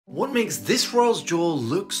What makes this royal's jaw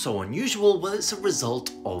look so unusual? Well, it's a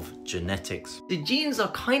result of genetics. The genes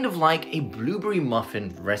are kind of like a blueberry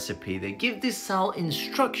muffin recipe. They give this cell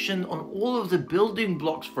instruction on all of the building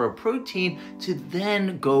blocks for a protein to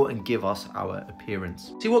then go and give us our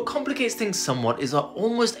appearance. See, what complicates things somewhat is that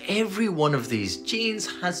almost every one of these genes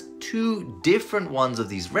has two different ones of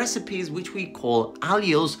these recipes, which we call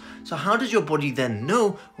alleles. So how does your body then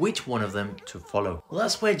know which one of them to follow? Well,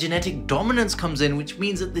 that's where genetic dominance comes in, which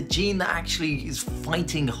means that the gene that actually is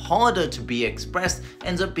fighting harder to be expressed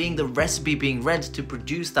ends up being the recipe being read to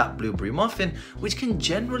produce that blueberry muffin, which can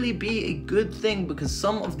generally be a good thing because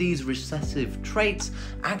some of these recessive traits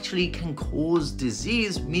actually can cause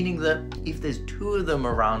disease, meaning that if there's two of them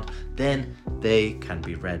around, then they can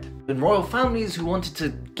be read. In royal families who wanted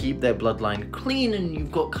to keep their bloodline clean and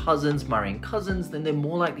you've got cousins marrying cousins, then they're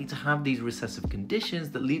more likely to have these recessive conditions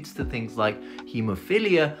that leads to things like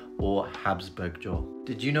hemophilia or Habsburg jaw.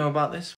 Did you know about this?